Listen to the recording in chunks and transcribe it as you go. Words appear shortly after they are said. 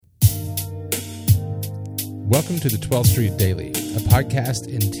Welcome to the 12th Street Daily, a podcast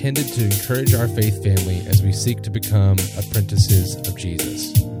intended to encourage our faith family as we seek to become apprentices of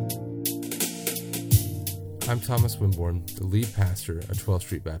Jesus. I'm Thomas Winborn, the lead pastor at 12th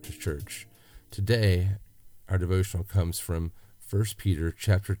Street Baptist Church. Today, our devotional comes from 1 Peter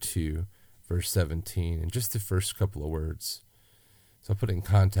chapter 2, verse 17, and just the first couple of words. So I'll put it in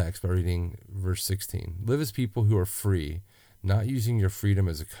context by reading verse 16. Live as people who are free, not using your freedom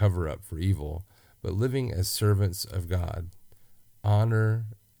as a cover-up for evil, but living as servants of God. Honor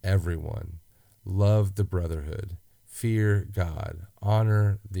everyone. Love the brotherhood. Fear God.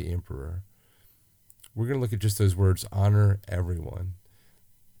 Honor the emperor. We're going to look at just those words, honor everyone.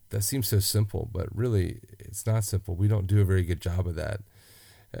 That seems so simple, but really it's not simple. We don't do a very good job of that.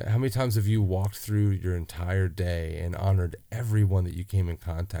 How many times have you walked through your entire day and honored everyone that you came in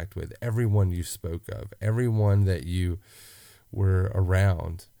contact with, everyone you spoke of, everyone that you were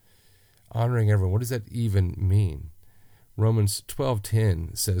around? Honoring everyone, what does that even mean? Romans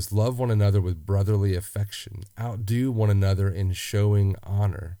 12:10 says, love one another with brotherly affection. Outdo one another in showing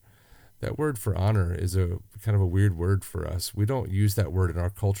honor. That word for honor is a kind of a weird word for us. We don't use that word in our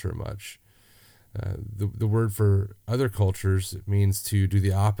culture much. The word for other cultures means to do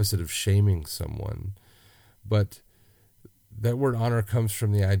the opposite of shaming someone. But that word honor comes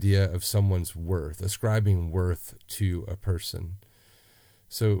from the idea of someone's worth, ascribing worth to a person.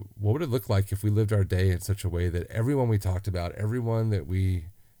 So what would it look like if we lived our day in such a way that everyone we talked about, everyone that we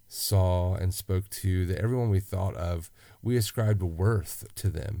saw and spoke to, that everyone we thought of, we ascribed worth to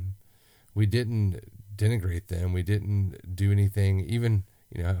them? We didn't denigrate them. We didn't do anything, even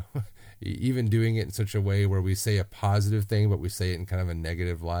doing it in such a way where we say a positive thing, but we say it in kind of a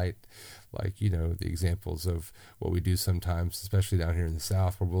negative light. Like, the examples of what we do sometimes, especially down here in the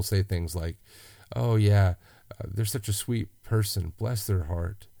South, where we'll say things like, oh yeah, they're such a sweet person, bless their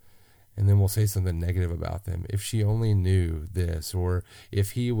heart. And then we'll say something negative about them. If she only knew this, or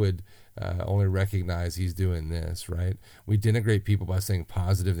if he would only recognize he's doing this, right? We denigrate people by saying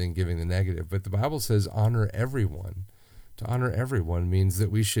positive and giving the negative. But the Bible says honor everyone. To honor everyone means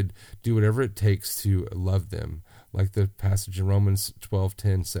that we should do whatever it takes to love them. Like the passage in Romans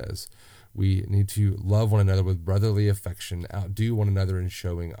 12:10 says, we need to love one another with brotherly affection, outdo one another in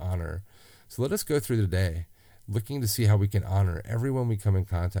showing honor. So let us go through the day looking to see how we can honor everyone we come in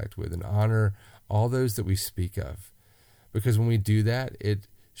contact with and honor all those that we speak of. Because when we do that, it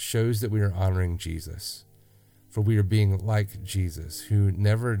shows that we are honoring Jesus. For we are being like Jesus, who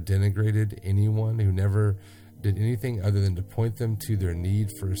never denigrated anyone, who never did anything other than to point them to their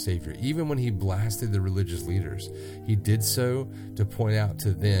need for a Savior. Even when he blasted the religious leaders, he did so to point out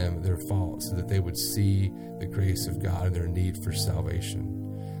to them their faults so that they would see the grace of God and their need for salvation.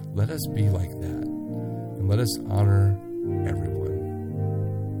 Let us be like that, and let us honor everyone.